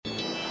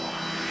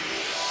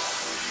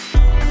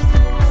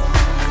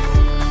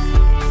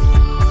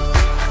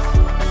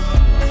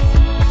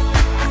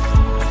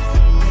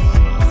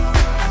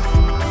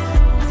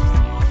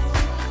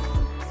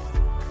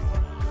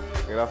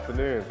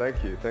afternoon.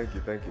 Thank you, thank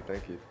you, thank you,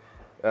 thank you.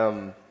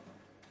 Um,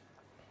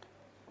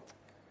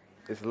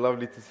 it's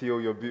lovely to see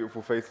all your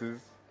beautiful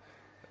faces.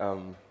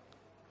 Um,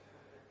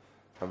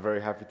 I'm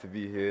very happy to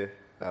be here.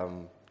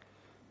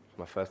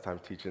 My first time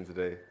teaching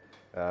today.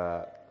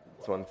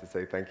 Just wanted to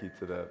say thank you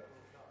to the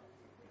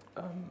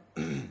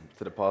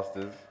to the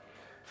pastors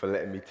for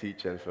letting me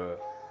teach and for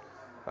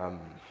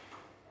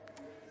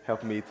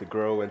helping me to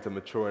grow and to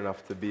mature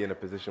enough to be in a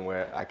position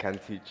where I can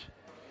teach,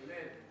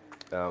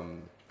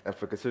 and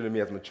for considering me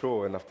as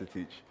mature enough to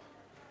teach.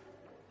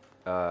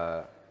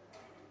 I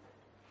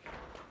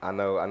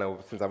know.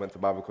 Since I went to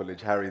Bible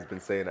college, Harry's been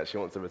saying that she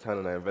wants a return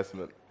on her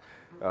investment.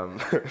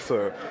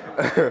 So,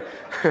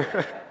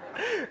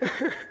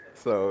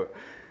 so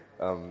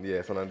yeah,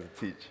 it's an honor to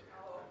teach.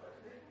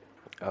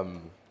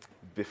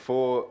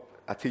 Before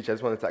I teach, I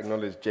just wanted to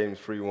acknowledge James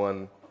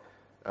 3:1,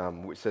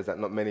 which says that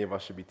not many of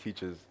us should be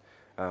teachers,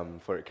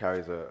 for it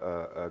carries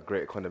a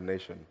great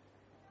condemnation.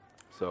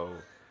 So,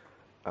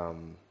 I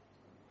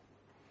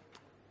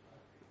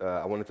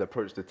wanted to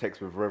approach the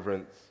text with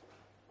reverence,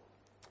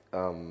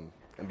 and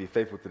be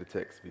faithful to the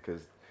text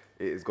because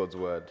it is God's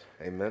word.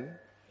 Amen?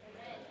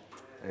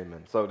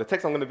 Amen. So the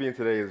text I'm going to be in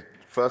today is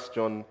 1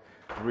 John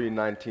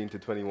 3:19 to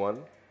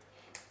 21.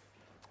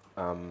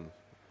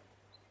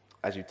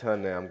 As you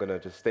turn there, I'm going to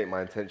just state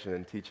my intention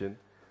in teaching.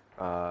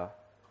 My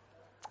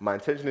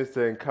intention is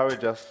to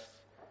encourage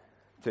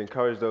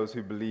those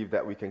who believe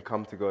that we can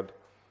come to God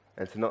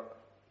and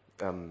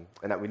and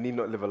that we need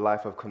not live a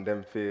life of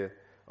condemned fear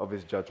of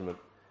His judgment,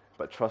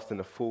 but trust in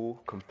the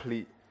full,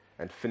 complete,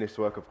 and finished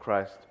work of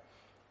Christ,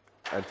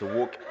 and to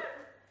walk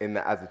in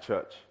that as a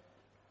church.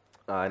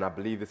 And I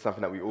believe it's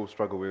something that we all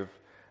struggle with,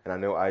 and I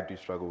know I do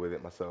struggle with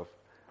it myself.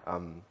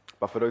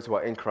 But for those who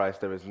are in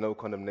Christ, there is no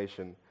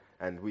condemnation,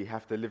 and we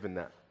have to live in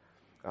that.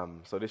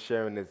 So this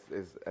sharing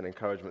is an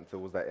encouragement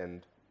towards that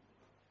end,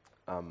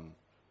 so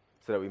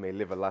that we may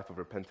live a life of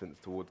repentance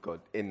towards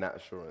God in that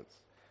assurance.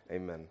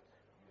 Amen.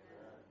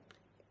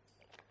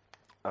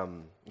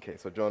 Okay,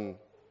 so 1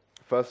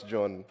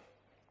 John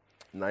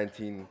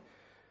 19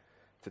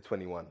 to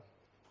 21.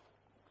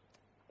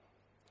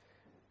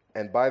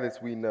 And by this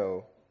we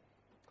know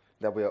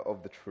that we are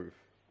of the truth,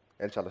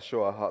 and shall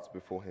assure our hearts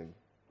before Him.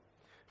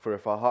 For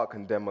if our heart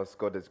condemn us,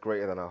 God is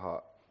greater than our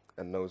heart,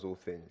 and knows all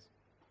things.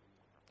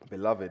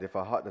 Beloved, if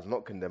our heart does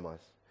not condemn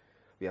us,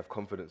 we have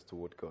confidence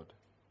toward God.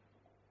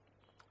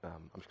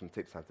 I'm just going to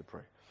take time to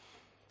pray.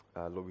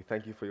 Lord, we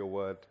thank you for your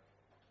word.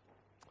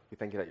 We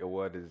thank you that your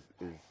word is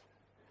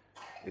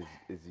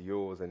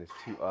yours and is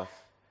to us.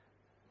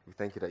 We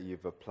thank you that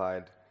you've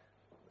applied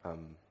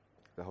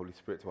the Holy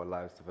Spirit to our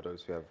lives for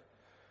those who have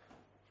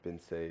been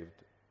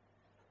saved.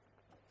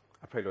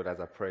 I pray, Lord, as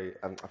I pray.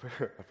 I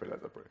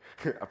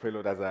pray,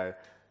 Lord, as I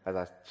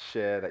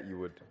share, that you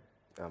would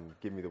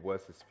give me the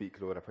words to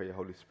speak, Lord. I pray your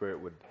Holy Spirit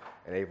would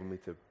enable me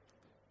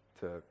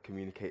to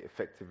communicate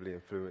effectively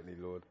and fluently,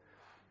 Lord.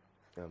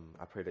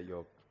 I pray that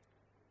your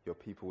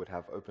people would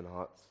have open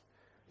hearts,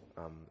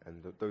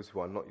 and those who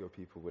are not your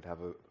people would have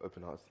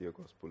open hearts to your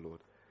gospel,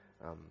 Lord.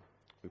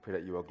 We pray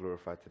that you are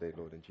glorified today,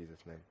 Lord, in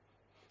Jesus' name.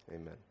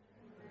 Amen.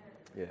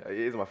 Yeah, it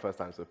is my first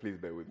time, so please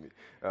bear with me.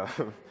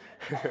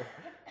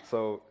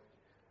 So,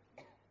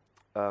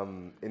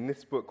 in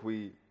this book,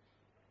 we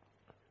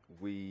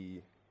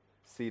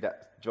see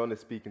that John is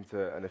speaking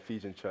to an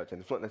Ephesian church,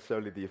 and it's not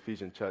necessarily the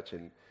Ephesian church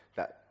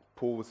that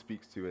Paul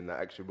speaks to in the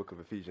actual book of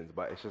Ephesians,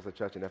 but it's just a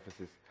church in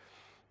Ephesus.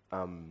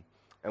 And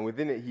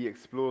within it, he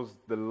explores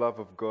the love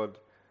of God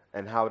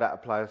and how that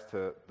applies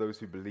to those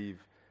who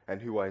believe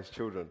and who are His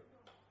children.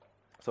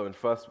 So in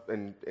verse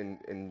 1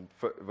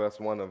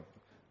 of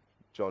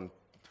 1 John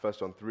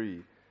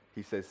 3,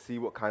 he says, "See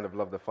what kind of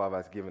love the Father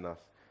has given us,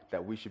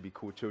 that we should be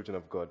called children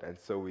of God, and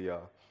so we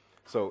are."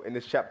 So in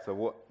this chapter,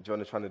 what John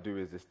is trying to do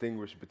is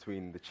distinguish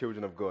between the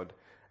children of God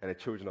and the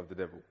children of the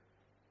devil.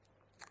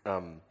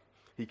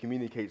 He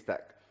communicates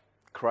that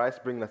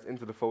Christ bringing us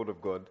into the fold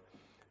of God,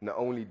 not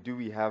only do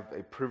we have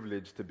a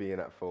privilege to be in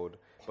that fold,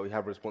 but we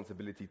have a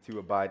responsibility to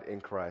abide in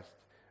Christ,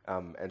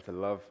 and to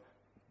love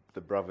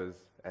the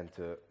brothers and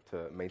to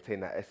maintain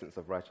that essence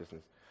of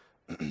righteousness.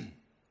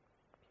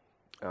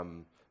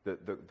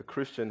 The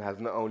Christian has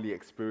not only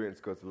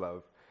experienced God's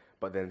love,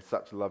 but then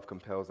such love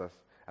compels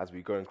us as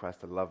we grow in Christ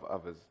to love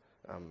others.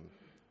 And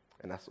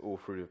that's all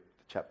through the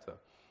chapter.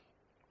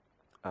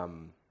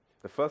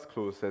 The first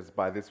clause says,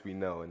 "By this we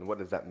know." And what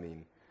does that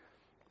mean?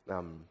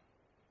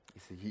 You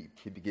see,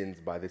 he begins,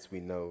 "By this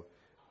we know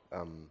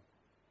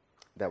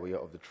that we are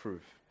of the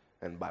truth."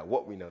 And by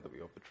what we know that we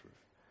are of the truth.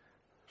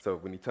 So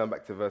when you turn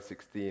back to verse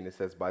 16, it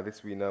says, "By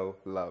this we know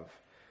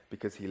love,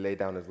 because He laid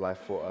down His life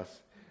for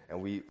us,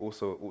 and we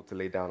also ought to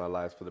lay down our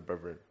lives for the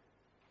brethren."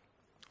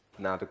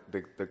 Now,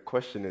 the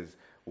question is,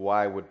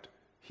 why would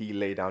He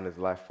lay down His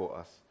life for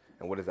us?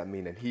 And what does that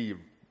mean? And He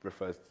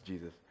refers to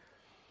Jesus.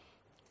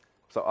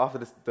 So after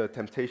the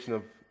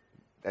temptation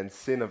and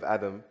sin of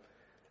Adam,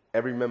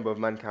 every member of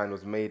mankind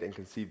was made and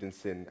conceived in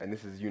sin, and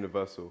this is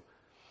universal.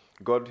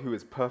 God, who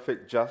is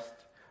perfect,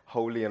 just,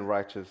 holy, and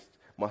righteous,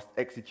 must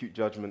execute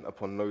judgment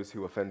upon those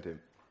who offend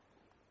Him.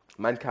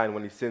 Mankind,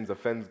 when he sins,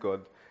 offends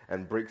God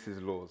and breaks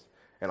his laws.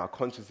 And our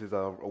consciences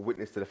are a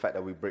witness to the fact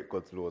that we break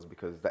God's laws,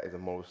 because that is a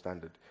moral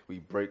standard. We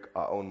break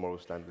our own moral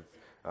standards.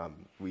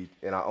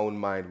 In our own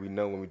mind, we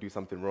know when we do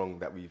something wrong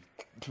that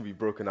we've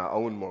broken our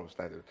own moral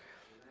standard.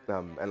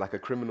 And like a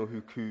criminal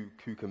who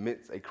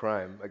commits a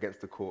crime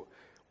against the court,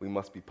 we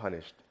must be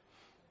punished.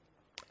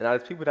 And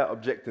there's people that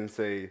object and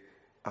say,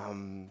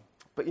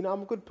 but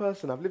I'm a good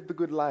person, I've lived a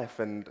good life,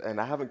 and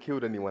I haven't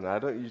killed anyone, and I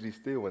don't usually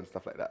steal and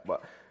stuff like that.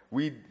 But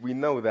we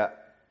know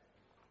that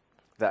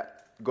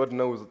God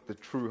knows the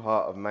true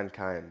heart of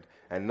mankind,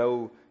 and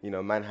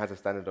man has a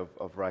standard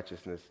of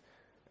righteousness,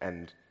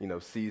 and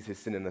sees his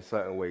sin in a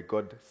certain way.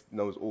 God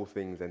knows all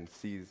things and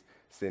sees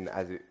sin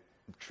as it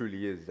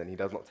truly is, and he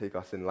does not take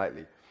our sin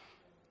lightly.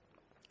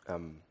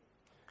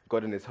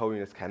 God in his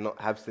holiness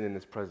cannot have sin in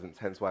his presence,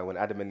 hence why when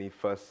Adam and Eve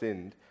first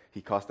sinned, he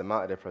cast them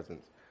out of their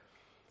presence.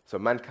 So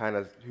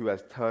mankind who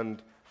has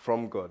turned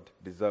from God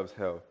deserves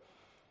hell.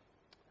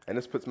 And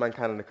this puts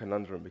mankind in a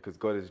conundrum, because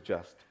God is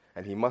just,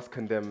 and he must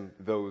condemn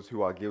those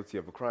who are guilty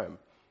of a crime.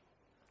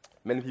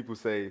 Many people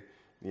say,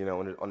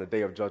 on the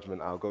day of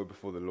judgment, I'll go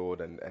before the Lord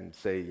and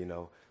say,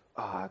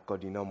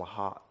 God, you know my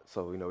heart,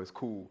 so, it's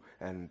cool,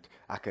 and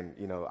I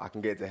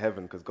can get to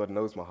heaven because God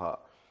knows my heart.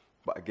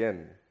 But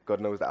again, God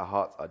knows that our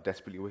hearts are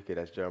desperately wicked,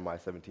 as Jeremiah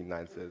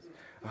 17:9 says.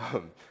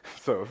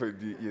 So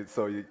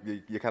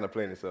you're kind of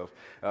playing yourself.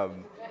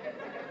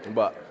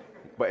 But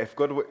if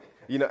God were,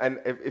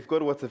 if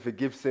God were to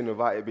forgive sin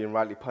without it being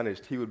rightly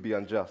punished, he would be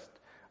unjust.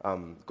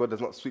 God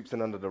does not sweep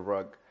sin under the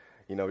rug.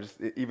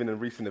 Even in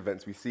recent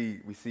events, we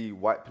see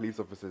white police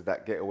officers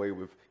that get away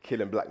with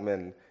killing black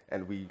men,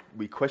 and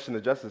we question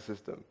the justice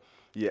system.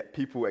 Yet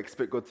people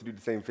expect God to do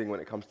the same thing when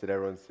it comes to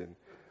their own sin.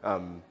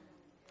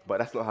 But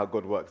that's not how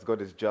God works.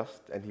 God is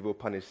just, and he will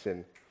punish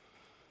sin.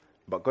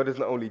 But God is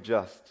not only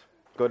just,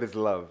 God is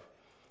love.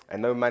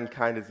 And though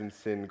mankind is in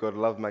sin, God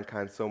loved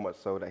mankind so much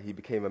so that he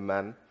became a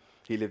man.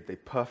 He lived a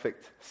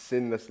perfect,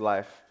 sinless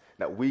life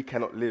that we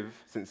cannot live,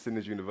 since sin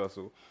is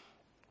universal.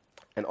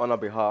 And on our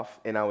behalf,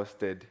 in our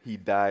stead, he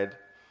died.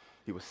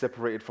 He was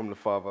separated from the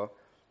Father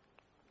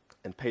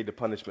and paid the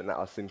punishment that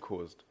our sin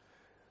caused.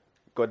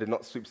 God did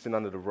not sweep sin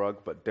under the rug,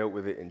 but dealt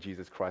with it in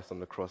Jesus Christ on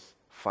the cross,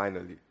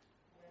 finally.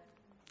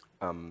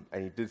 And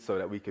he did so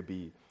that we could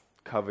be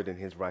covered in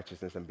his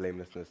righteousness and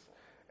blamelessness,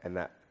 and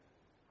that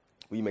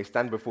we may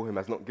stand before him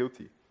as not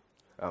guilty.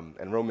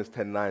 And Romans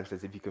 10:9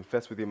 says, if you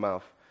confess with your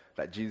mouth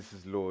that Jesus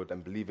is Lord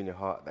and believe in your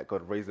heart that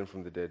God raised him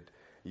from the dead,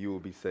 you will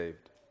be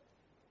saved.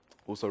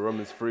 Also,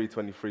 Romans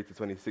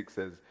 3:23-26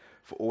 says,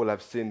 for all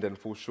have sinned and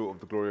fall short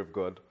of the glory of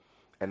God,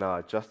 and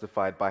are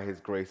justified by his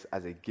grace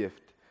as a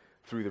gift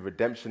through the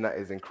redemption that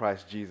is in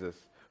Christ Jesus,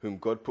 whom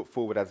God put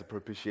forward as a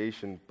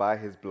propitiation by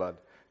his blood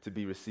to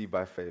be received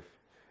by faith.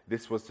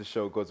 This was to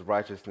show God's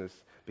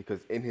righteousness,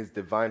 because in his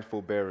divine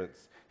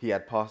forbearance he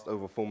had passed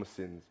over former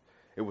sins.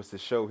 It was to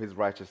show his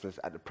righteousness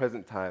at the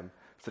present time,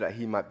 so that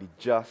he might be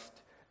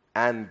just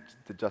and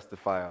the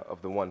justifier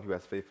of the one who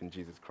has faith in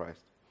Jesus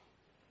Christ.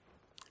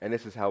 And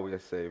this is how we are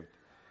saved,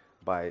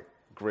 by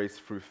grace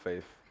through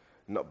faith,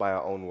 not by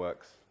our own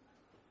works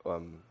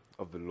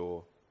of the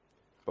law,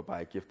 but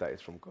by a gift that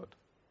is from God.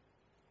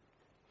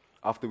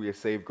 After we are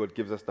saved, God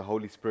gives us the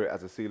Holy Spirit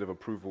as a seal of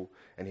approval,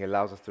 and he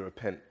allows us to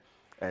repent.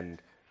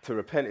 And to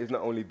repent is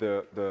not only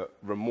the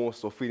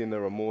remorse or feeling the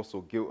remorse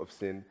or guilt of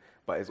sin,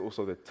 but it's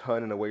also the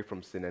turning away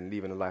from sin and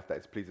living a life that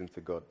is pleasing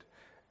to God.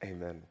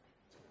 Amen.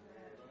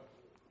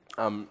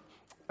 And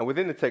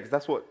within the text,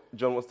 that's what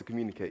John wants to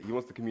communicate. He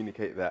wants to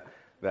communicate that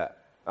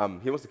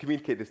he wants to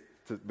communicate this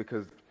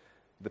because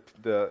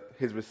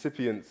his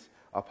recipients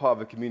are part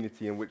of a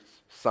community in which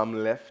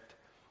some left,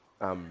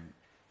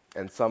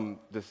 and some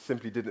just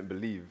simply didn't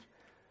believe.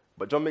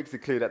 But John makes it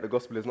clear that the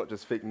gospel is not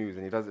just fake news,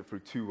 and he does it through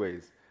two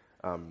ways.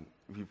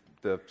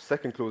 The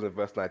second clause in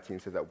verse 19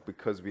 says that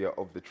because we are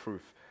of the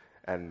truth,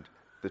 and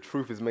the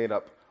truth is made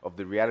up of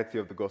the reality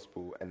of the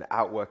gospel and the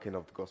outworking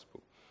of the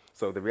gospel.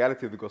 So the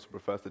reality of the gospel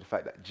refers to the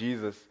fact that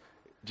Jesus'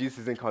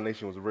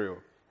 incarnation was real.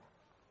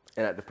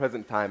 And at the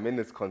present time, in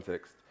this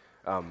context,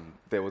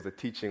 there was a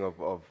teaching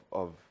of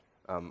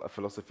a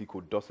philosophy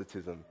called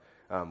Docetism,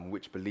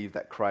 which believed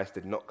that Christ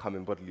did not come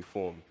in bodily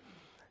form.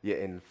 Yet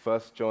in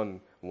 1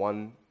 John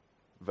 1,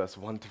 verse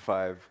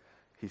 1-5,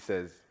 he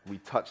says, we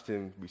touched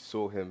him, we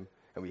saw him,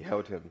 and we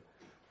held him.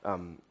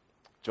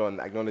 John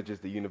acknowledges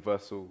the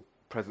universal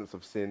presence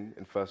of sin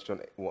in 1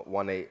 John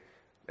 1:8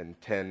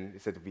 and 10. He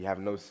said, if we have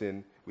no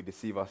sin, we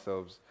deceive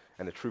ourselves,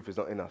 and the truth is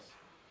not in us.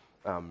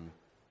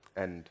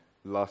 And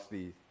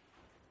lastly,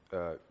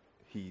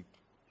 he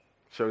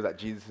shows that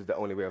Jesus is the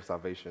only way of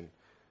salvation.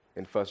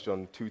 In 1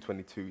 John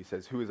 2:22, he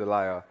says, who is a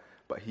liar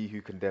but he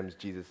who condemns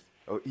Jesus,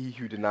 or he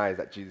who denies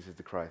that Jesus is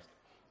the Christ?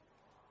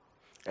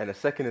 And the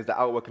second is the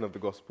outworking of the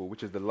gospel,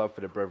 which is the love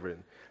for the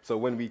brethren. So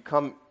when we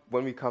come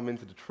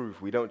into the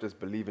truth, we don't just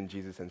believe in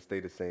Jesus and stay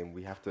the same.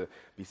 We have to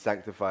be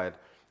sanctified,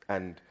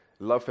 and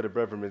love for the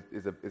brethren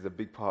is a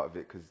big part of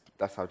it, because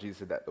that's how Jesus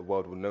said that the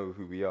world will know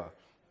who we are.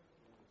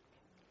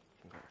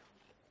 Okay.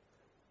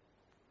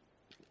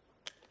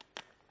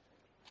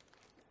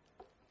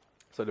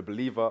 So the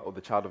believer or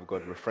the child of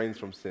God refrains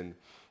from sin,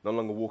 no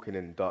longer walking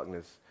in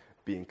darkness,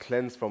 being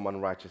cleansed from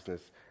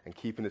unrighteousness, and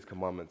keeping his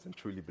commandments and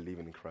truly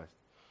believing in Christ.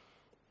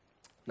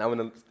 Now,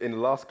 in the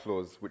last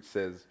clause, which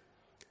says,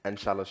 and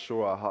shall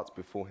assure our hearts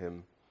before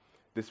him,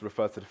 this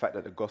refers to the fact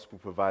that the gospel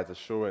provides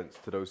assurance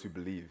to those who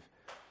believe.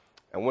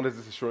 And what does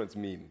this assurance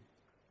mean?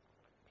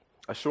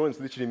 Assurance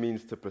literally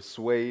means to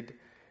persuade,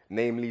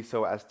 namely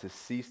so as to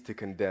cease to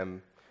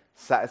condemn,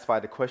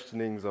 satisfy the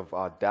questionings of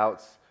our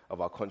doubts,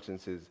 of our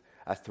consciences,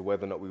 as to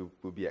whether or not we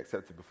will be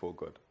accepted before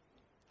God.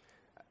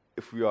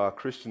 If we are a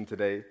Christian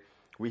today,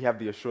 we have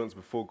the assurance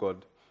before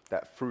God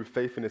that through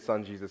faith in his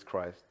Son, Jesus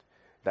Christ,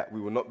 that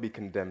we will not be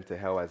condemned to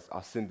hell as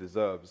our sin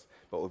deserves,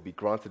 but will be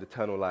granted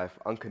eternal life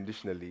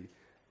unconditionally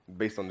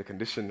based on the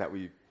condition that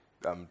we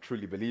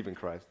truly believe in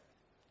Christ,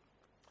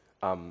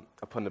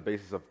 upon the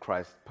basis of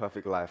Christ's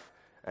perfect life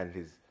and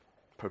his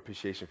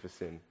propitiation for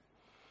sin.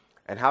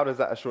 And how does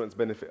that assurance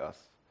benefit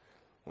us?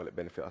 Well, it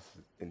benefits us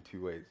in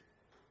two ways.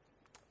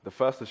 The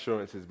first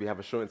assurance is we have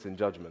assurance in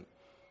judgment.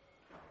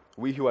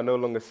 We who are no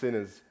longer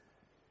sinners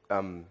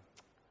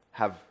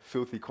have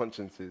filthy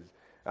consciences.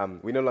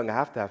 We no longer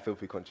have to have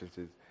filthy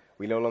consciences.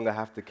 We no longer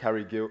have to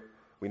carry guilt.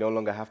 We no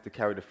longer have to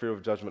carry the fear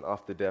of judgment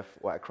after death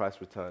or at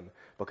Christ's return,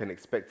 but can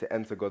expect to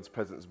enter God's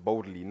presence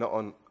boldly, not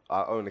on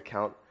our own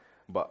account,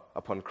 but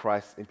upon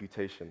Christ's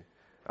imputation.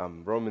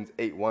 Romans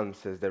 8:1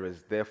 says, there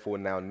is therefore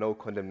now no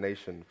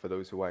condemnation for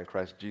those who are in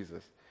Christ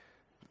Jesus.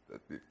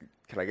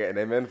 Can I get an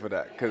amen for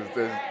that? Because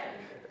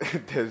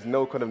there's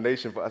no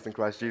condemnation for us in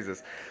Christ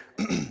Jesus.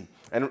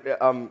 And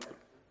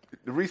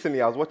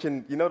recently I was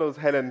watching, you know those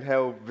hell and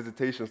hell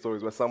visitation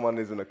stories where someone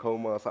is in a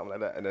coma or something like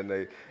that, and then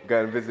they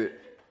go and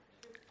visit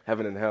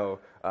heaven and hell.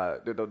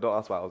 Don't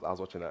ask why I was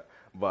watching that.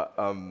 But,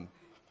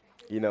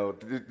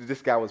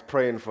 this guy was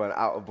praying for an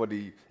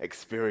out-of-body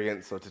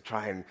experience or to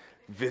try and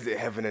visit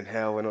heaven and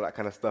hell and all that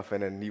kind of stuff.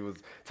 And then he was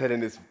telling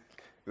this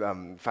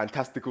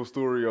fantastical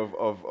story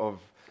of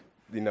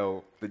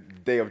the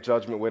day of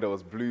judgment where there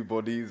was blue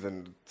bodies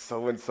and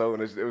so, and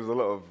it was a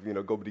lot of,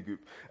 gobbledygook.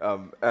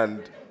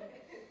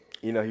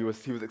 He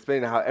was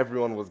explaining how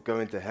everyone was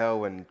going to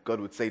hell and God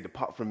would say,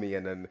 depart from me,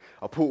 and then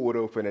a portal would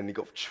open and he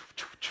go,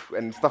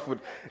 and stuff would,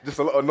 just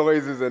a lot of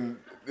noises, and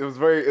he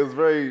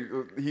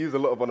used a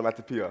lot of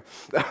onomatopoeia.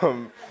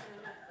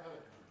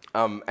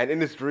 And in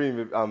this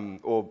dream,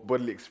 or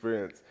bodily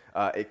experience,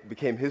 it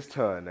became his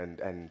turn,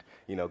 and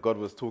God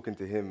was talking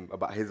to him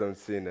about his own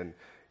sin, and,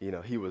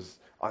 he was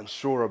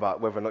unsure about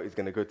whether or not he's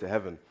going to go to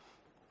heaven.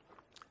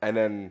 And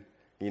then,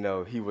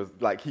 he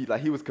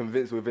was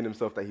convinced within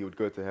himself that he would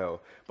go to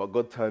hell. But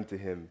God turned to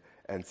him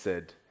and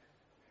said,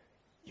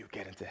 you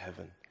get into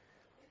heaven,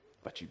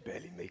 but you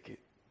barely make it.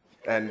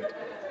 And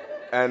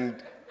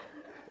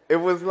it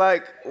was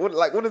like, what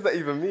does that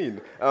even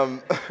mean?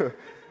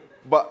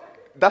 But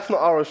that's not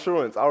our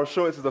assurance. Our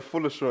assurance is a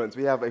full assurance.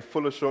 We have a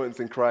full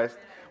assurance in Christ.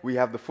 We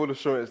have the full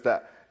assurance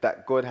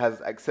that God has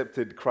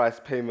accepted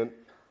Christ's payment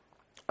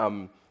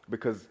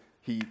because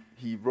he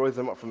rose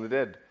him up from the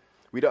dead.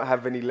 We don't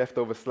have any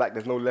leftover slack.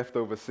 There's no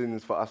leftover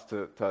sins for us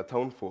to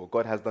atone for.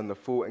 God has done the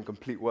full and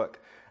complete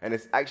work. And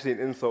it's actually an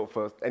insult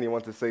for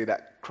anyone to say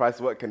that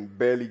Christ's work can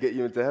barely get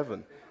you into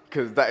heaven,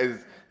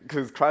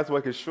 because Christ's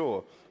work is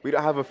sure. We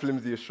don't have a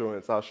flimsy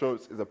assurance. Our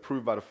assurance is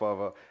approved by the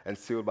Father and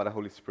sealed by the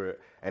Holy Spirit,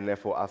 and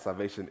therefore our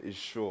salvation is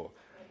sure.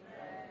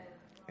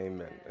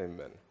 Amen.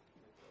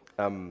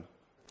 Amen.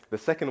 The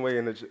second way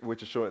in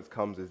which assurance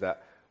comes is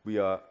that we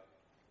are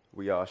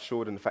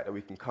assured in the fact that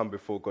we can come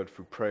before God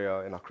through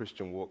prayer in our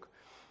Christian walk.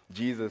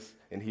 Jesus,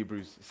 in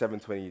Hebrews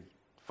 7:25,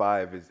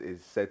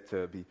 is said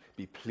to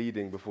be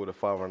pleading before the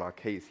Father in our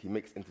case. He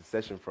makes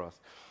intercession for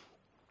us.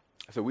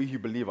 So we who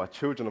believe are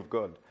children of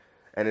God.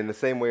 And in the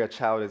same way a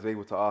child is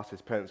able to ask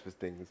his parents for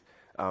things,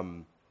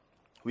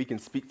 we can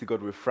speak to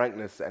God with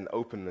frankness and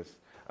openness.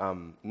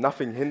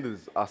 Nothing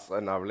hinders us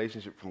in our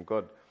relationship from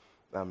God.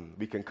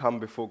 We can come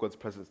before God's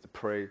presence to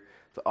pray,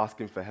 to ask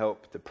him for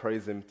help, to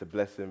praise him, to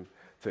bless him,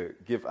 to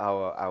give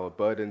our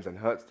burdens and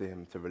hurts to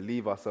him, to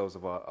relieve ourselves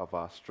of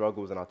our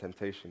struggles and our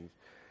temptations.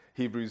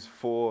 Hebrews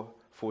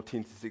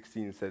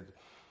 4:14-16 said,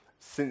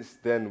 since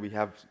then we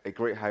have a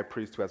great high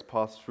priest who has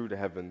passed through the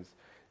heavens,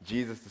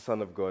 Jesus the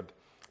Son of God.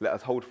 Let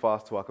us hold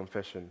fast to our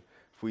confession.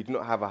 For we do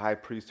not have a high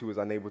priest who is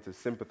unable to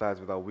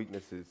sympathize with our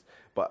weaknesses,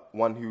 but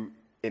one who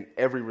in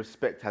every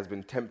respect has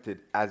been tempted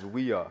as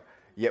we are,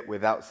 yet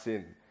without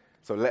sin.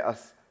 So let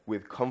us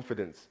with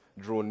confidence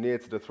draw near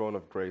to the throne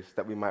of grace,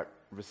 that we might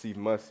receive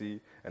mercy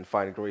and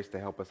find grace to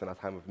help us in our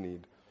time of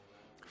need.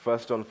 1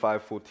 John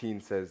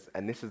 5:14 says,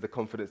 and this is the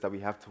confidence that we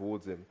have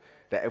towards him,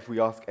 that if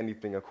we ask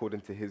anything according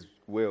to his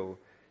will,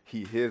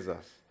 he hears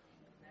us.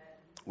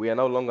 We are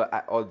no longer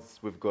at odds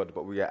with God,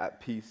 but we are at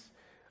peace.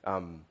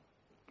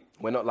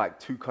 We're not like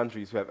two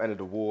countries who have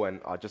ended a war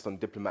and are just on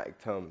diplomatic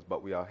terms,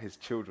 but we are his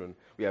children.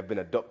 We have been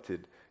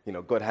adopted.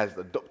 God has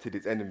adopted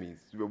his enemies.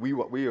 We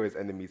are his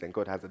enemies, and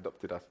God has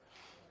adopted us.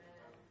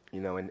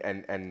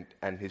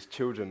 And his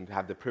children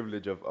have the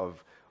privilege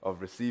of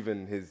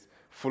receiving his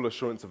full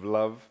assurance of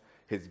love,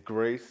 his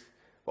grace,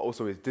 but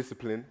also his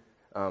discipline,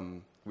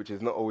 which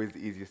is not always the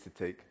easiest to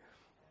take.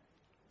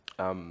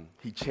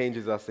 He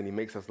changes us and he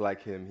makes us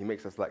like him. He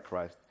makes us like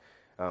Christ.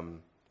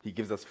 He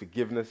gives us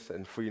forgiveness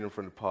and freedom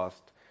from the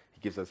past.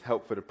 He gives us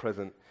help for the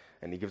present,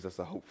 and he gives us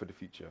a hope for the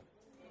future.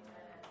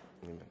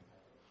 Amen.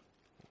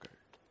 Okay.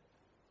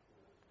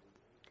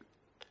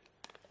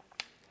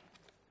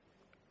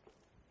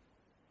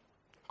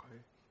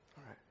 Okay.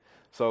 All right.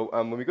 So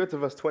when we go to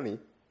verse 20,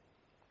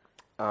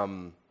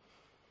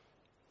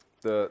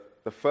 the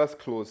first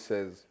clause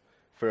says,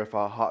 "For if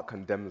our heart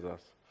condemns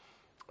us,"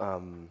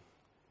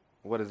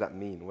 what does that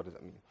mean? What does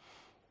that mean?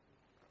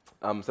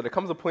 So there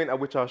comes a point at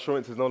which our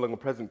assurance is no longer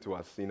present to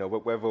us. You know,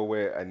 whether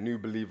we're a new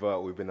believer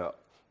or we've been a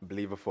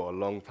believer for a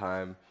long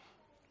time,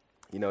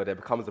 you know, there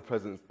becomes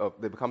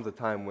a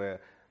time where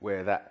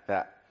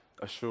that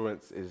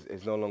assurance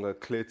is no longer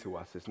clear to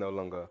us. It's no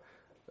longer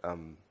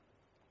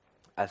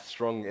as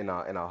strong in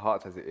our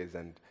hearts as it is.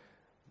 And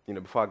you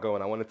know, before I go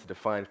on, I wanted to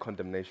define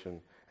condemnation.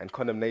 And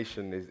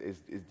condemnation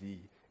is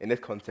in this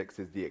context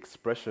is the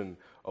expression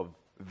of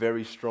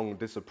very strong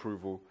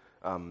disapproval,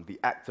 the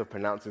act of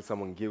pronouncing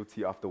someone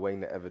guilty after weighing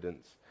the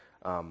evidence,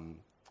 and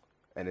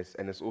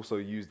it's also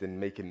used in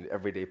making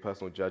everyday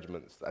personal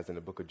judgments, as in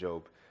the book of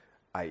Job,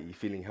 i.e.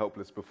 feeling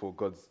helpless before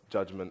God's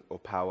judgment or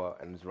power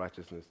and his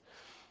righteousness,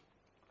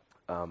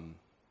 and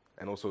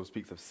also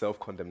speaks of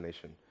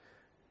self-condemnation.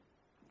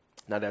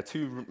 Now, there are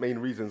two main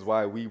reasons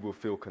why we will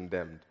feel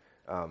condemned,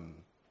 or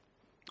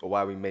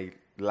why we may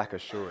lack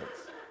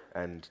assurance,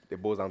 and it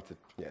boils down to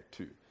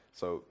two.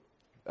 So,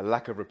 a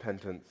lack of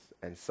repentance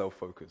and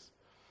self-focus.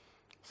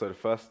 So the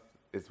first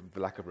is the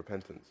lack of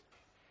repentance.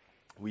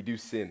 We do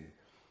sin.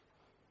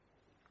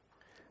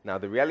 Now,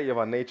 the reality of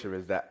our nature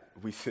is that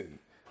we sin.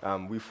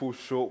 We fall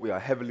short. We are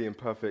heavily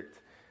imperfect.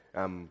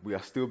 We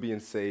are still being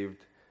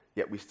saved,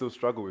 yet we still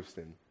struggle with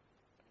sin.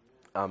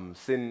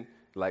 Sin,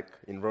 like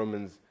in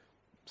Romans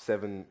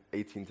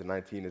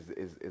 7:18-19,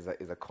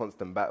 is a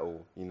constant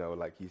battle. You know,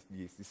 like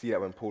you see that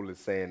when Paul is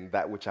saying,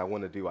 "That which I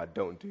want to do, I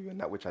don't do, and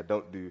that which I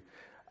don't do,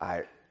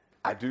 I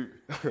do,"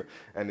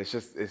 and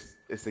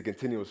it's a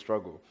continual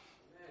struggle.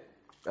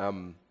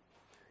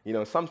 You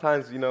know,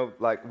 sometimes, you know,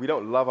 like we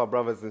don't love our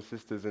brothers and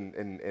sisters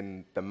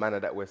in the manner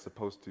that we're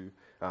supposed to.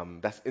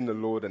 That's in the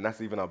Lord, and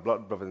that's even our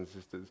blood brothers and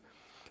sisters.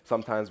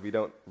 Sometimes we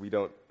don't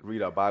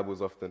read our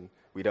Bibles often.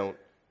 We don't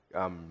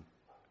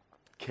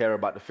care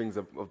about the things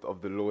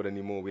of the Lord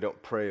anymore. We don't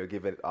pray or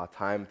give it our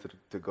time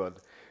to God.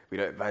 We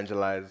don't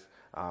evangelize.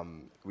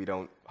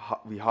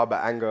 We harbor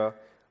anger.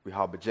 We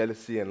harbor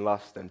jealousy and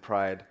lust and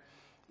pride.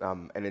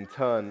 And in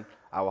turn,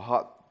 our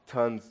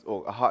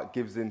heart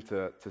gives in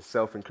to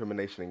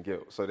self-incrimination and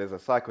guilt. So there's a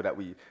cycle that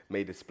we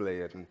may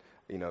display, and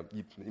you know,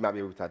 you might be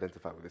able to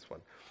identify with this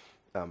one.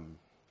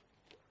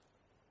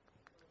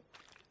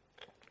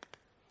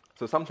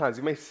 So sometimes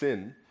we may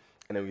sin,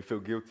 and then we feel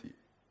guilty,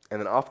 and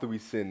then after we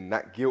sin,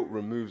 that guilt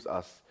removes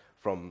our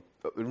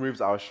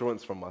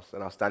assurance from us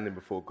and our standing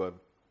before God,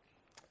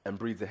 and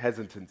breeds a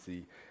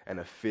hesitancy and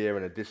a fear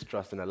and a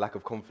distrust and a lack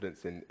of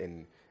confidence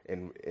in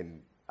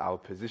our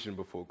position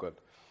before God.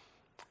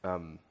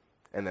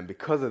 And then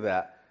because of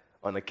that,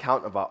 on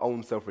account of our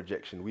own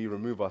self-rejection, we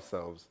remove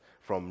ourselves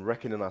from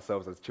reckoning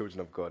ourselves as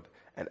children of God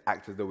and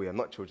act as though we are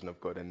not children of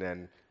God, and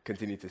then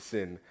continue to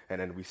sin,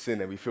 and then we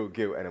sin and we feel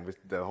guilt, and then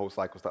the whole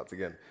cycle starts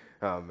again.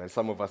 And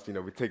some of us, you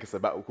know, we take a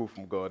sabbatical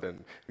from God,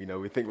 and you know,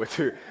 we think we're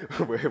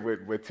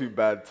too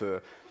bad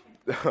to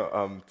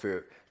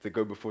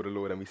go before the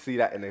Lord, and we see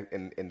that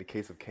in the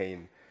case of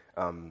Cain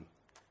and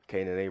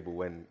Abel,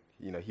 when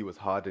you know he was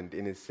hardened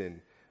in his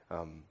sin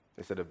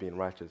instead of being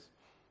righteous.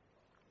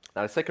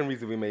 Now, the second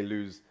reason we may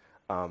lose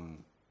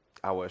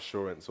our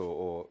assurance,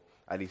 or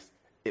at least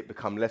it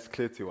become less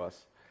clear to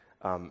us,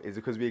 is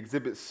because we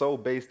exhibit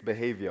soul-based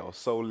behavior or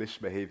soulish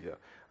behavior.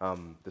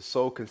 The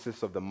soul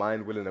consists of the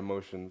mind, will, and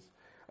emotions.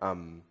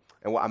 And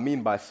what I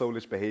mean by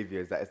soulish behavior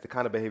is that it's the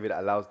kind of behavior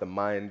that allows the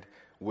mind,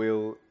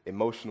 will,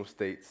 emotional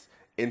states,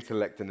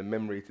 intellect, and the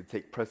memory to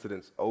take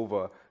precedence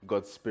over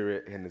God's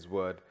Spirit and His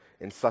Word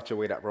in such a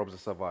way that robs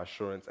us of our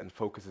assurance and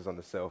focuses on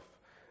the self,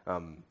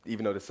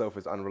 even though the self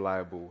is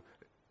unreliable,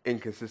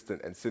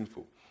 inconsistent, and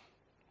sinful.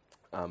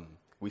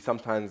 We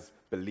sometimes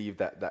believe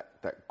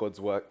that God's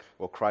work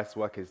or Christ's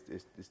work is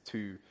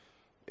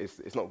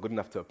not good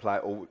enough to apply,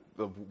 or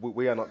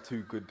we are not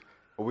too good,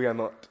 or we are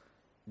not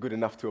good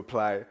enough to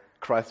apply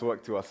Christ's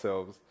work to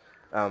ourselves.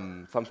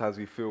 Sometimes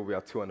we feel we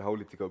are too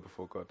unholy to go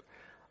before God.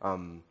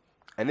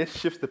 And this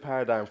shifts the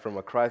paradigm from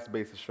a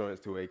Christ-based assurance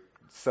to a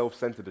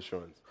self-centered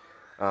assurance.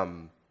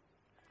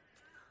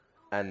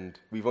 And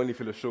we've only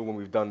feel assured when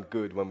we've done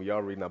good, when we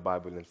are reading our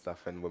Bible and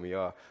stuff, and when we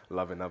are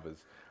loving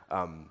others.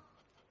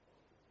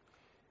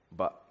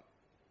 But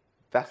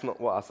that's not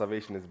what our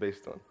salvation is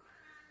based on.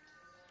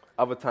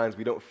 Other times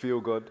we don't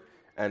feel God,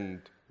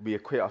 and we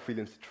equate our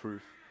feelings to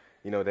truth.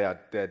 You know, there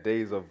are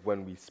days of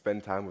when we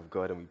spend time with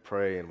God and we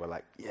pray and we're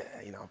like,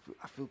 yeah, you know,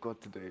 I feel God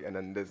today. And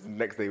then there's the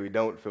next day we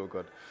don't feel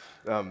God.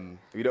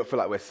 We don't feel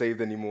like we're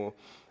saved anymore.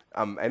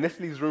 And this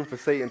leaves room for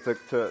Satan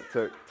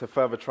to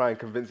further try and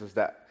convince us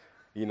that,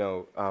 you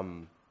know,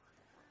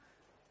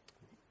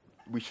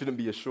 we shouldn't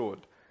be assured.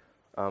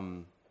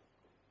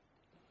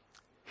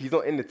 He's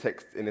not in the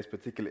text in this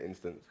particular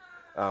instance,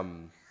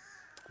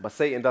 but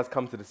Satan does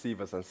come to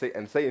deceive us, and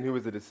Satan, who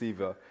is the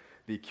deceiver,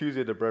 the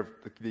accuser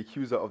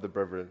of the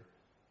brethren,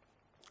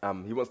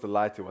 he wants to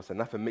lie to us, and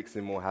nothing makes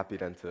him more happy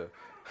than to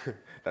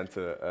than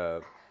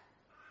to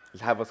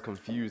have us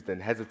confused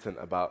and hesitant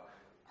about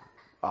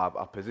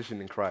our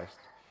position in Christ.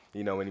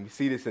 You know, when we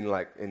see this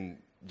in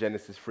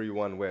Genesis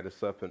 3:1, where the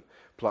serpent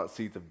plants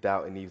seeds of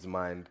doubt in Eve's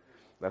mind,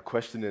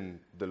 questioning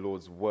the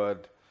Lord's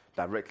word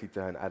directly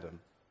to her and Adam.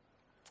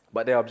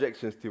 But there are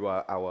objections to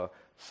our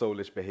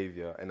soulish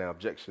behavior, and there are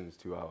objections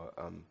to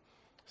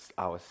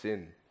our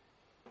sin.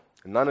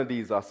 None of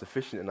these are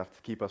sufficient enough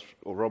to keep us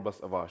or rob us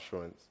of our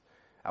assurance.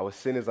 Our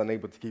sin is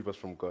unable to keep us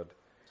from God.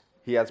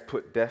 He has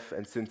put death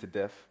and sin to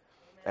death,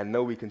 and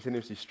though we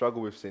continuously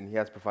struggle with sin, he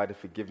has provided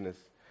forgiveness.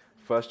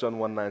 1 John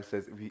 1:9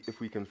 says, if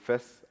we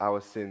confess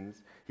our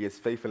sins, he is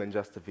faithful and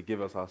just to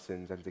forgive us our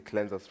sins and to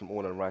cleanse us from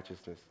all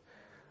unrighteousness.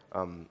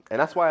 And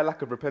that's why a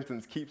lack of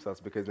repentance keeps us,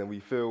 because then we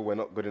feel we're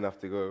not good enough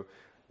to go,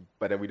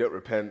 but then we don't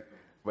repent,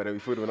 but then we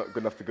feel we're not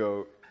good enough to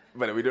go,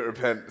 but then we don't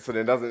repent, so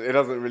then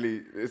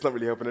it's not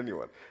really helping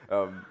anyone.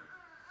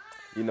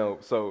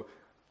 So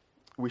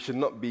we should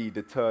not be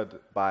deterred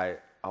by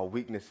our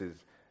weaknesses,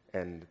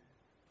 and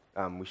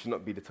we should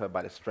not be deterred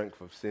by the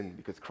strength of sin,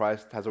 because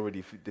Christ has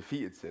already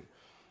defeated sin.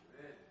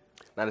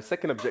 Now, the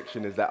second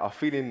objection is that our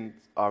feelings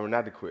are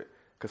inadequate,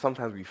 because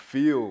sometimes we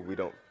feel we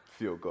don't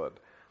feel God.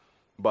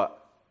 But,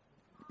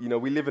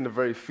 we live in a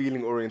very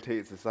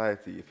feeling-orientated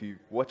society. If you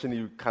watch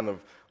any kind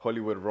of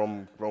Hollywood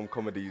rom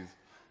comedies,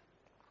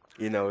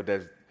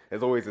 there's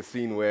always a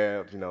scene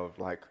where,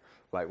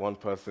 like one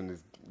person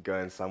is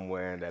going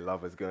somewhere and their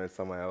lover's going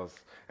somewhere else,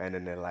 and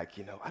then they're like,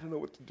 I don't know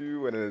what to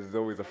do, and then there's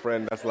always a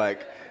friend that's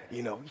like,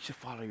 you should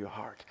follow your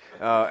heart.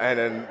 And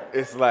then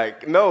it's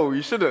like, no,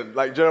 you shouldn't.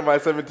 Like Jeremiah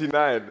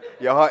 17:9,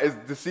 your heart is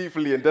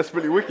deceitfully and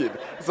desperately wicked,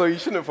 so you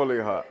shouldn't follow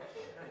your heart.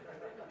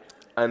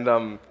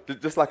 And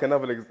just like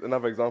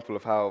another example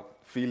of how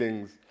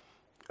feelings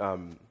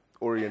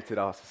oriented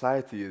our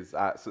society is,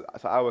 so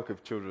I work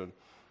with children.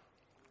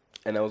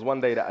 And there was one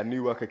day that a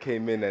new worker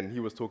came in, and he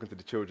was talking to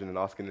the children and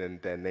asking them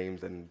their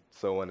names and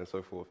so on and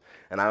so forth.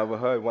 And I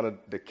overheard one of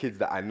the kids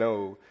that I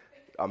know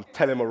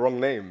tell him a wrong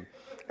name.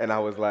 And I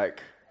was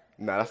like,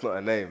 no, that's not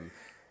a name.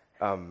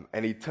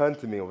 And he turned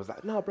to me and was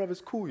like, no, bruv, it's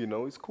cool,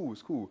 it's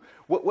cool.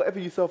 Whatever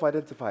you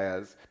self-identify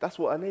as, that's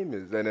what our name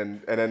is.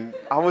 And then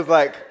I was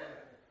like,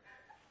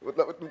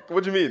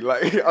 what do you mean?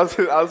 Like, I was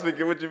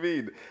thinking, what do you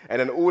mean? And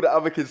then all the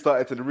other kids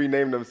started to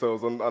rename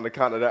themselves on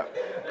account of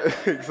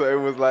that. So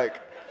it was like,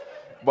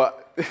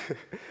 but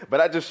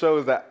that just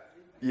shows that,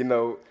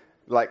 your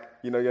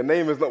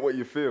name is not what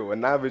you feel,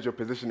 and neither is your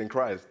position in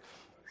Christ.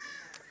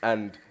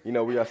 And,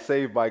 we are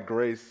saved by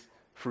grace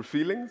through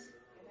feelings.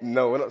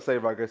 No, we're not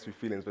saved by grace through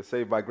feelings. We're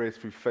saved by grace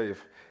through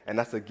faith. And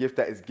that's a gift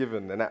that is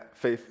given. And that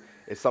faith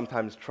is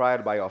sometimes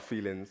tried by our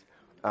feelings.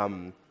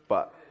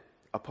 But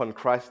upon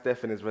Christ's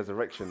death and his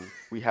resurrection,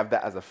 we have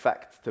that as a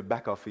fact to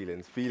back our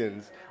feelings.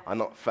 Feelings are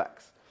not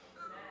facts.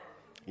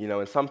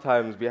 And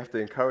sometimes we have to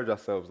encourage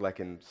ourselves, like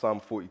in Psalm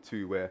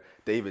 42, where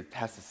David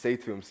has to say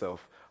to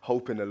himself,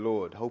 hope in the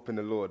Lord,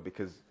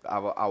 because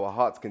our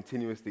hearts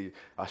continuously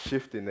are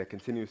shifting. They're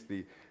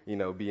continuously,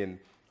 being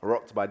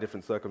rocked by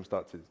different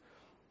circumstances.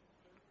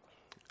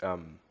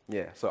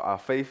 So our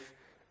faith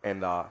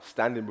and our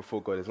standing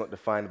before God is not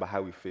defined by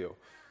how we feel.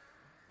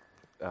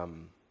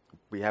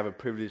 We have a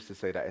privilege to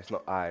say that it's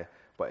not I,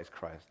 but it's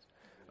Christ.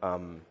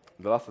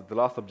 The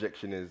last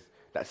objection is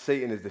that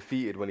Satan is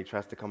defeated when he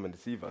tries to come and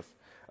deceive us.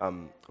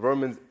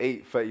 Romans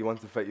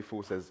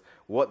 8:31-34 says,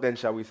 what then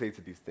shall we say to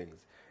these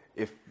things?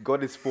 If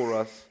God is for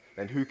us,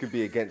 then who can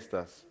be against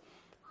us?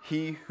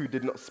 He who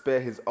did not spare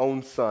his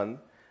own son,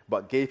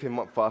 but gave him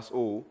up for us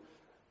all,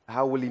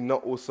 how will he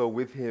not also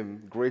with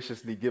him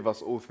graciously give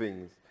us all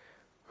things?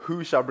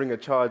 Who shall bring a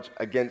charge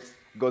against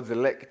God's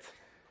elect?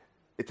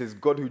 It is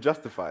God who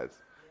justifies.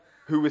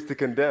 Who is to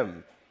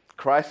condemn?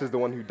 Christ is the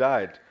one who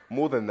died.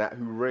 More than that,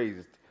 who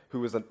raised,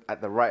 who is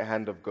at the right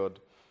hand of God,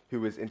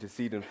 who is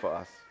interceding for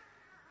us.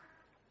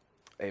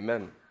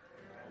 Amen.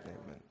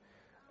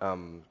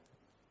 Amen.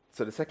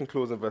 So the second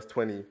clause in verse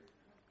 20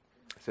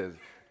 says,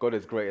 God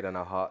is greater than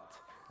our heart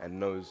and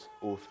knows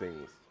all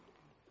things.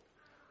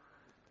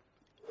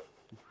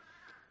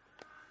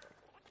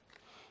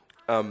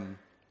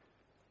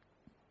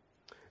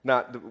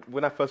 Now,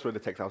 when I first read the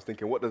text, I was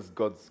thinking, what does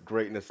God's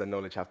greatness and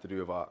knowledge have to do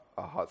with our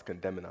hearts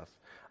condemning us?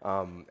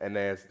 And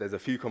there's a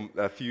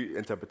few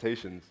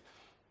interpretations.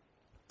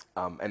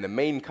 And the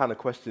main kind of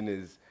question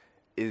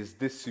is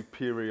this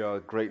superior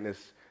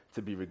greatness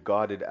to be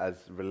regarded as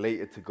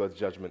related to God's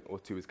judgment or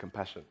to his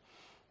compassion?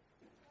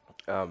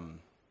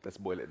 Let's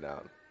boil it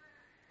down.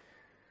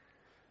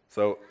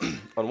 So,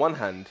 on one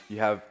hand, you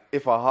have,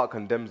 if our heart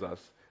condemns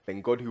us,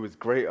 then God who is a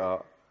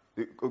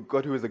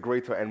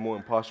greater and more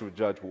impartial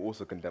judge will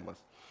also condemn us.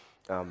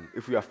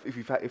 If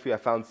we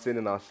have found sin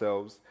in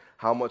ourselves,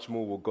 how much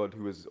more will God,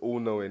 who is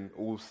all-knowing,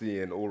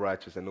 all-seeing,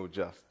 all-righteous, and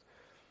all-just?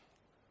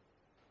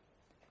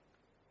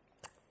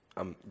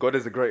 God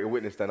is a greater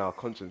witness than our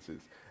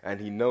consciences, and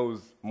he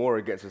knows more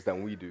against us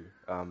than we do.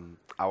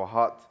 Our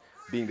heart,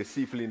 being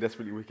deceitfully and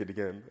desperately wicked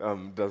again,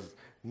 does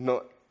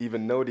not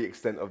even know the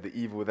extent of the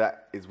evil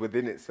that is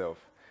within itself.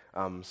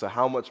 So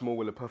how much more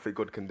will a perfect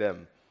God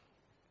condemn?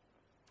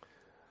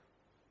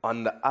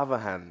 On the other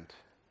hand,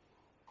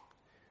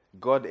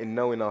 God, in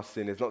knowing our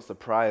sin, is not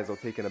surprised or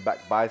taken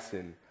aback by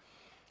sin.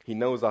 He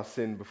knows our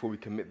sin before we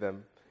commit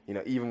them.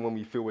 Even when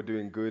we feel we're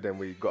doing good and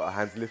we got our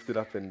hands lifted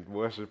up in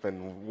worship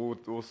and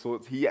all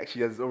sorts, he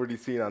actually has already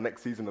seen our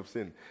next season of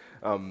sin.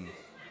 Um,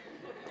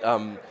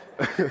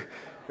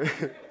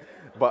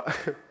 but,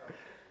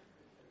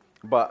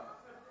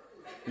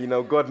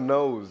 God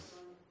knows,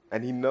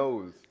 and he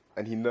knows,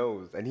 and he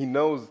knows, and he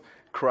knows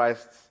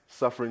Christ's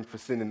suffering for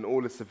sin in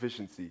all its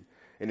sufficiency.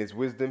 In his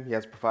wisdom, he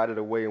has provided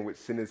a way in which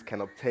sinners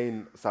can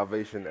obtain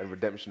salvation and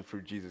redemption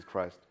through Jesus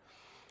Christ.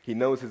 He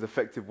knows his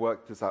effective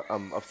work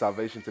of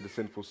salvation to the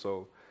sinful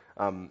soul.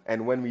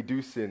 And when we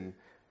do sin,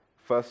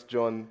 1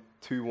 John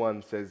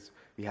 2:1 says,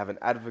 we have an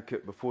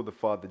advocate before the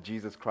Father,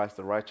 Jesus Christ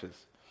the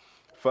righteous.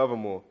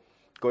 Furthermore,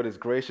 God is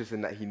gracious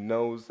in that he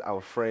knows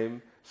our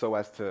frame so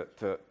as to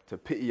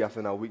pity us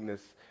in our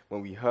weakness. When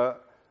we hurt,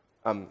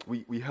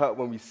 we hurt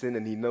when we sin,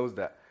 and he knows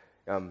that.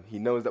 He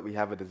knows that we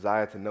have a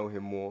desire to know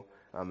him more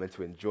and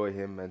to enjoy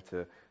him and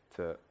to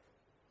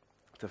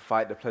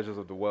fight the pleasures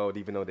of the world,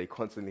 even though they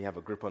constantly have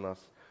a grip on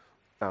us.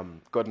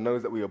 God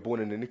knows that we are born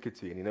in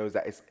iniquity, and he knows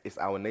that it's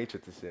our nature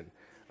to sin.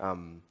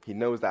 He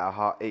knows that our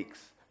heart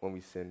aches when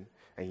we sin,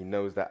 and he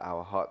knows that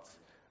our hearts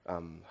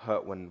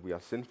hurt when we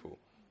are sinful.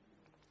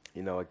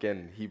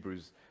 Again,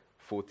 Hebrews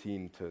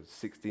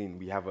 14-16,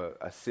 we have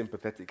a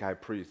sympathetic high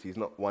priest. He's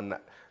not one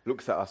that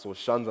looks at us or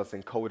shuns us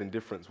in cold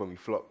indifference when we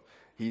flop.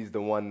 He's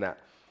the one that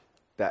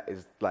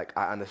is like,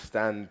 I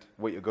understand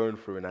what you're going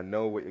through, and I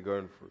know what you're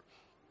going through.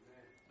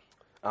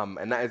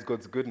 And that is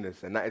God's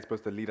goodness, and that is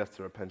supposed to lead us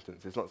to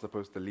repentance. It's not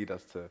supposed to lead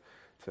us to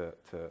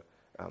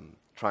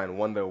try and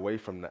wander away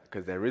from that,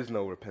 because there is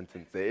no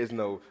repentance. There is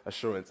no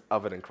assurance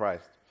other than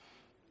Christ.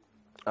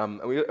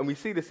 And we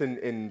see this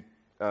in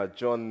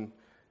John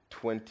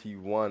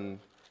 21-15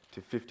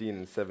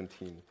 and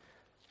 17.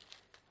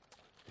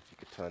 If you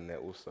could turn there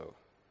also.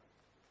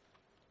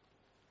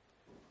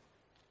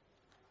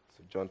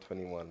 So John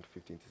 21,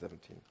 15 to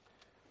 17.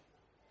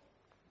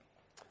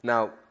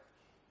 Now,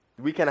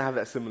 we kind of have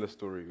that similar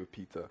story with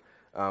Peter.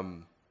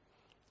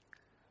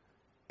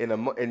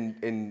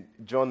 In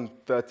John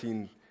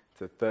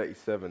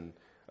 13-37,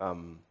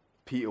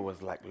 Peter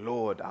was like,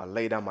 Lord, I'll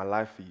lay down my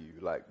life for you.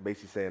 Like,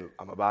 basically saying,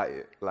 I'm about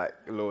it. Like,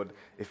 Lord,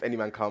 if any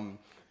man come,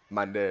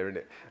 man there,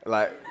 innit?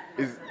 Like,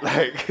 it's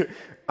like,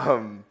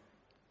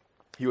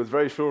 he was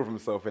very sure of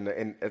himself,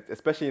 and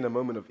especially in a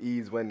moment of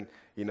ease when,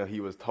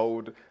 he was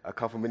told a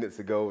couple minutes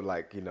ago,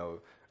 like,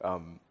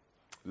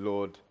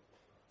 Lord,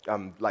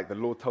 like the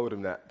Lord told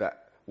him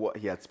that what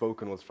he had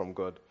spoken was from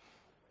God.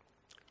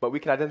 But we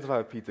can identify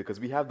with Peter because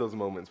we have those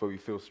moments where we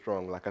feel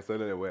strong. Like I said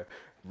earlier, we're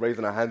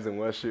raising our hands in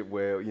worship,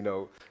 we're,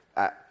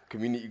 at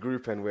community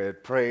group and we're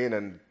praying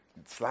and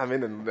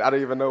slamming and I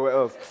don't even know what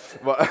else.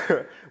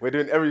 But we're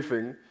doing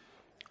everything.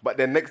 But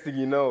then next thing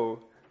you know,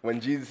 when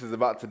Jesus is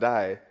about to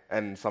die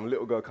and some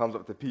little girl comes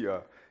up to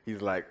Peter,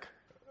 he's like,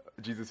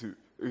 Jesus who?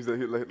 Who's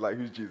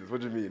Jesus? What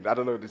do you mean? I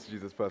don't know this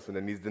Jesus person.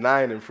 And he's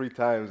denying him 3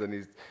 times, and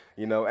he's,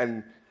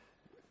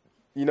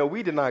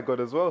 we deny God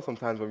as well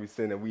sometimes when we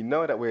sin, and we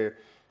know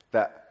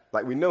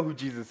we know who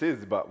Jesus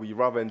is, but we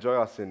rather enjoy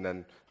our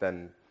sin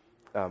than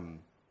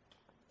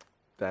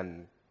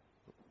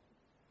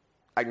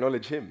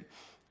acknowledge him.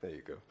 There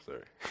you go,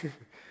 sorry.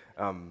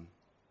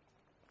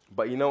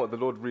 But you know what? The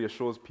Lord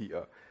reassures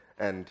Peter,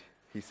 and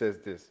he says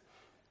this.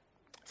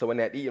 So when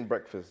they had eaten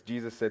breakfast,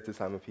 Jesus said to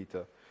Simon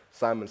Peter,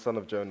 Simon, son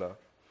of Jonah,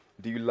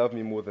 do you love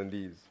me more than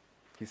these?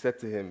 He said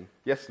to him,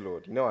 yes,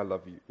 Lord, you know I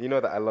love you. You know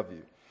that I love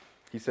you.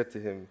 He said to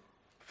him,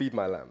 feed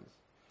my lambs.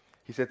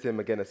 He said to him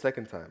again a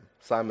second time,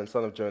 Simon,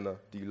 son of Jonah,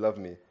 do you love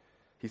me?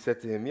 He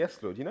said to him, yes,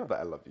 Lord, you know that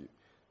I love you.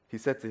 He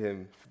said to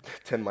him,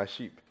 tend my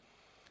sheep.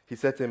 He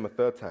said to him a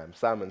third time,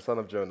 Simon, son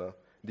of Jonah,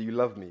 do you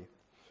love me?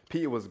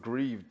 Peter was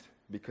grieved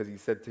because he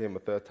said to him a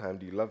third time,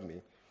 do you love me?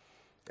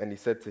 And he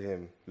said to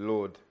him,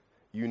 Lord,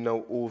 you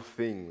know all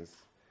things.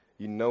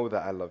 You know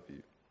that I love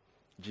you.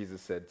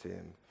 Jesus said to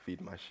him, feed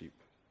my sheep.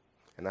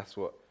 And that's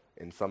what,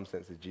 in some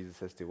senses, Jesus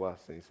says to us.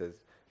 And he says,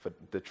 for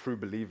the true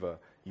believer,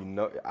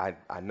 I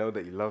know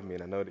that you love me,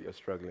 and I know that you're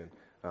struggling.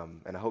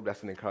 And I hope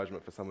that's an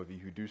encouragement for some of you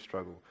who do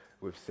struggle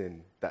with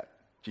sin, that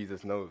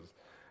Jesus knows.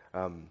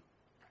 And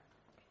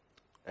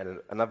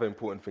another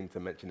important thing to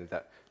mention is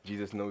that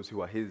Jesus knows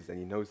who are his, and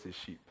he knows his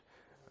sheep.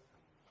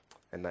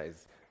 And that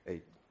is a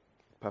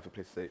perfect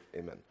place to say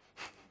amen.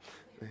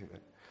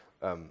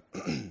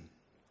 Amen.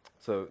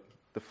 So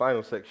the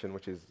final section,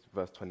 which is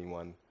verse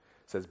 21,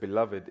 says,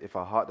 Beloved, if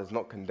our heart does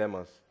not condemn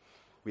us,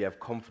 we have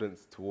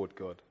confidence toward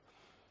God.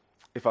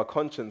 If our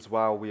conscience,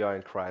 while we are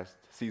in Christ,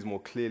 sees more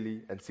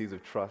clearly and sees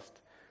with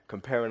trust,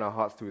 comparing our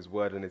hearts to his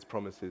word and his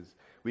promises,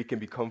 we can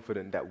be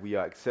confident that we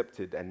are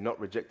accepted and not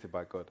rejected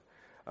by God.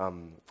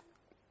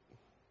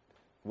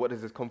 what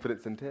does this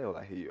confidence entail,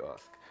 I hear you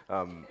ask?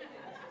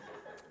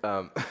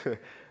 Um,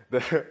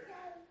 the,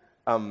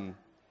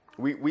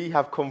 we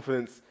have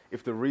confidence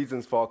if the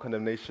reasons for our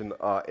condemnation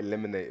are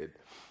eliminated.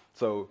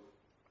 So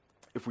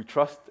if we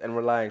trust and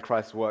rely on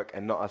Christ's work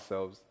and not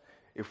ourselves,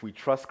 if we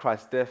trust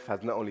Christ's death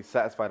has not only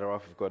satisfied the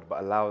wrath of God,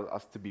 but allows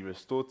us to be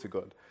restored to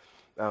God,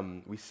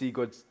 we see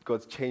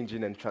God's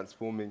changing and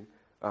transforming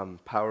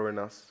power in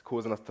us,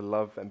 causing us to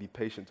love and be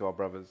patient to our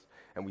brothers,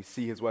 and we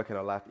see his work in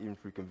our life even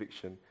through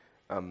conviction.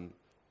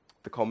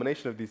 The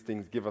culmination of these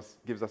things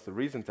gives us a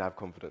reason to have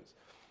confidence.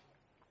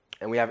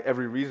 And we have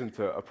every reason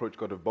to approach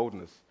God with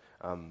boldness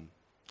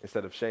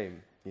instead of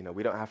shame. You know,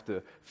 we don't have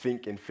to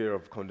think in fear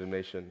of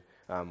condemnation.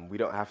 We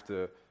don't have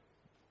to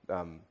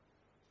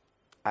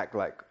act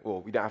like,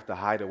 or we don't have to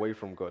hide away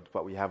from God,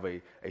 but we have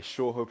a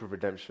sure hope of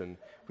redemption.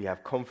 We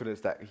have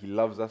confidence that he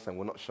loves us and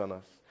will not shun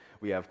us.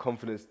 We have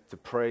confidence to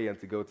pray and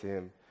to go to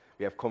him.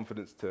 We have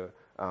confidence to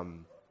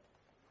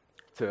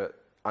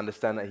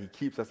understand that he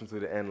keeps us until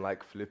the end,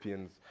 like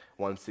Philippians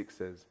 1:6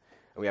 says.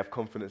 And we have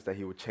confidence that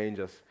he will change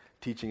us,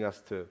 teaching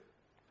us to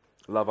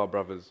love our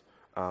brothers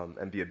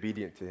and be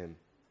obedient to him.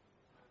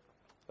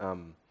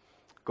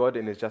 God,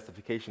 in his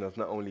justification, does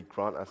not only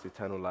grant us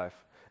eternal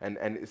life, and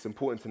it's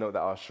important to note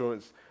that our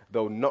assurance,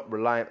 though not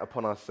reliant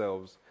upon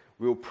ourselves,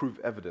 will prove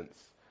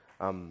evidence.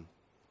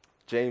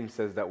 James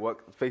says that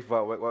faith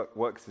without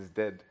works is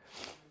dead.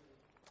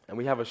 And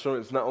we have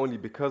assurance not only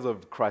because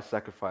of Christ's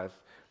sacrifice,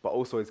 but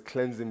also his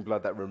cleansing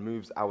blood that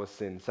removes our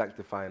sin,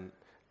 sanctifying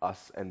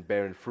us and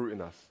bearing fruit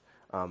in us.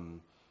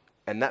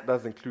 And that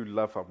does include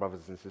love for our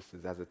brothers and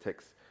sisters, as a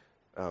text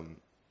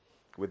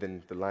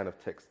within the line of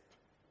text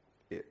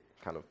it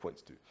kind of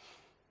points to.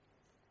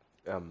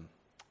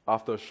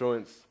 After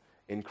assurance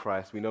in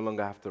Christ, we no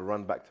longer have to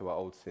run back to our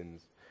old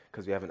sins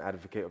because we have an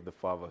advocate of the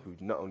Father who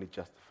not only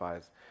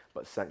justifies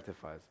but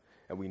sanctifies.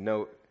 And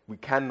we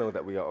can know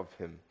that we are of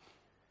him.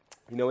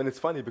 You know, and it's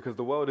funny because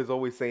the world is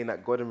always saying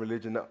that God and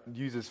religion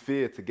uses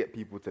fear to get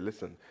people to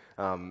listen.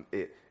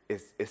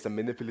 It's a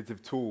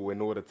manipulative tool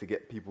in order to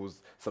get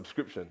people's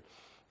subscription.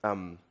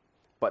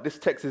 But this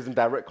text is in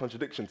direct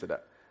contradiction to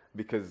that,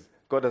 because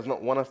God does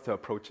not want us to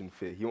approach in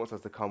fear. He wants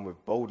us to come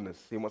with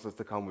boldness. He wants us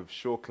to come with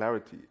sure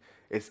clarity.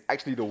 It's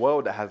actually the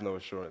world that has no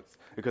assurance,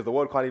 because the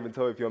world can't even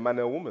tell if you're a man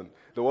or a woman.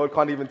 The world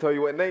can't even tell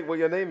you what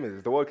your name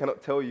is. The world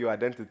cannot tell you your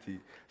identity.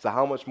 So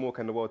how much more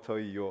can the world tell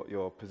you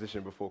your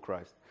position before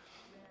Christ?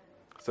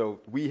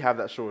 So we have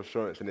that sure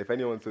assurance, and if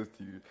anyone says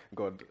to you,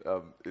 God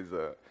is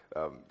a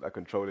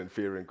controlling,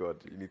 fearing God,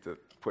 you need to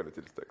point it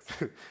to this text.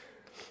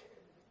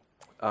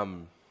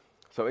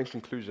 So in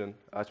conclusion,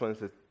 I just wanted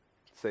to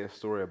say a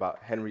story about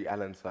Henry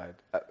Allen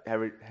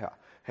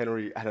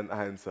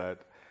Ironside,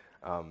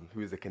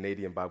 who is a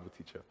Canadian Bible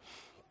teacher.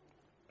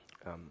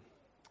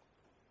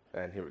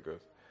 And here it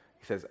goes.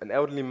 He says, an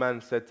elderly man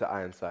said to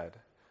Ironside,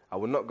 I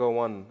will not go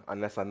on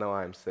unless I know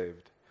I am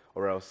saved,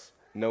 or else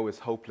no, it's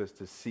hopeless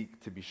to seek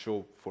to be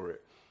sure for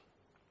it.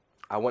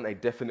 I want a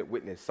definite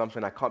witness,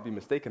 something I can't be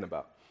mistaken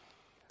about.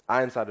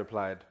 Ironside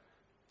replied,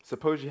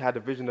 suppose you had a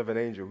vision of an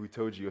angel who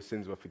told you your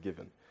sins were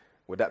forgiven.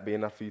 Would that be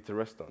enough for you to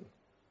rest on?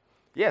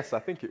 Yes, I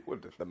think it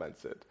would, the man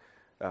said.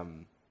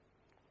 And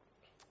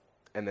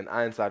then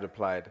Ironside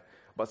replied,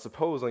 but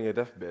suppose on your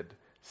deathbed,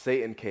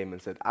 Satan came and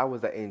said, I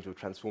was that angel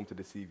transformed to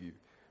deceive you.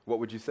 What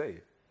would you say?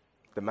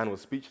 The man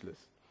was speechless.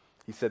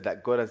 He said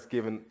that God has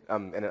given,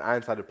 and then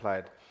Ironside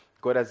replied,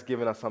 God has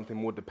given us something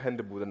more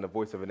dependable than the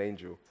voice of an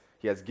angel.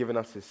 He has given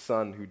us his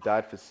son who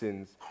died for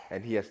sins,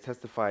 and he has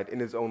testified in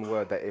his own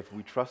word that if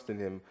we trust in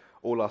him,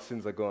 all our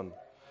sins are gone.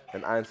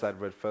 And Ironside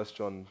read 1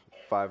 John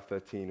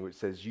 5:13, which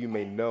says, you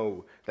may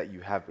know that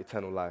you have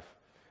eternal life.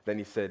 Then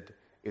he said,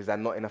 is that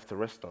not enough to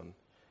rest on?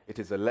 It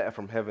is a letter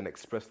from heaven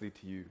expressly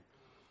to you.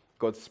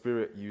 God's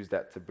Spirit used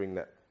that to bring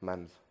that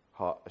man's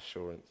heart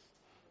assurance.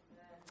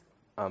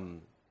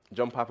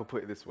 John Piper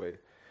put it this way,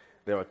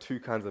 there are two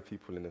kinds of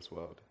people in this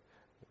world.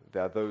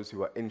 There are those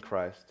who are in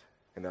Christ,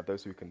 and there are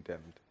those who are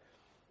condemned.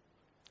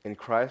 In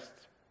Christ,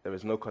 there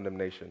is no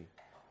condemnation.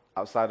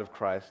 Outside of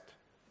Christ,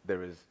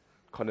 there is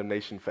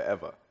condemnation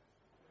forever.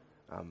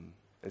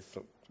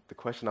 The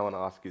question I want to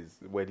ask is,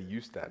 where do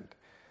you stand?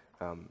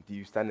 Do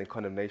you stand in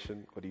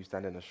condemnation, or do you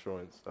stand in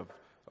assurance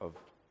of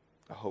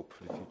a hope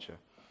for the future?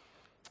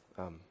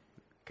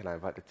 Can I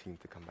invite the team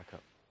to come back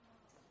up?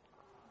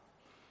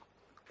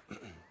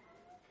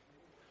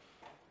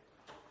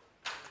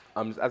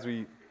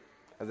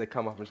 As they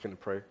come up, I'm just going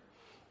to pray.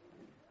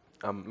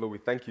 Lord, we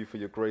thank you for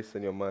your grace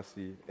and your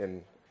mercy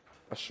in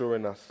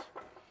assuring us.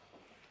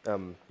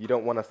 You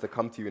don't want us to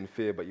come to you in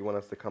fear, but you want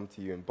us to come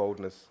to you in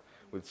boldness,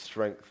 with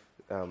strength,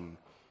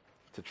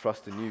 to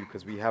trust in you,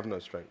 because we have no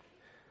strength.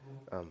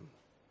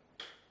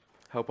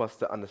 Help us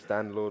to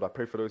understand, Lord. I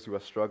pray for those who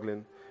are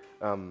struggling,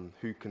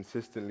 who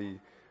consistently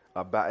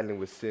are battling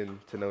with sin,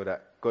 to know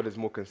that God is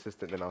more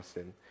consistent than our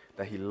sin,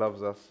 that he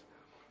loves us.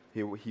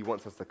 He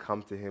wants us to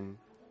come to him.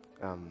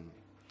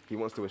 He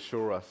wants to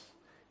assure us,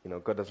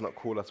 God does not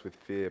call us with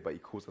fear, but he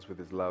calls us with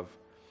his love.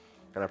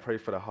 And I pray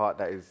for the heart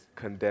that is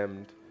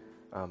condemned,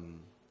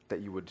 that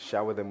you would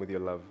shower them with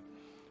your love.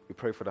 We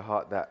pray for the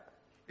heart that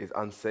is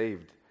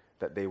unsaved,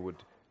 that they would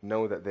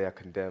know that they are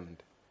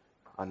condemned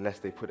unless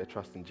they put their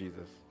trust in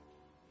Jesus.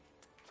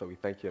 So we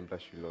thank you and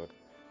bless you, Lord.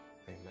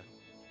 Amen.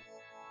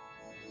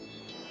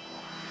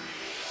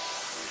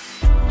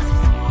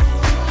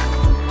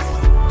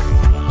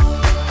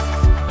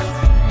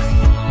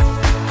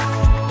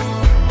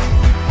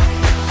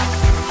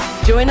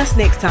 Join us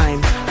next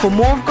time for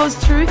more of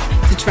God's truth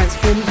to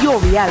transform your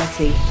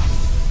reality.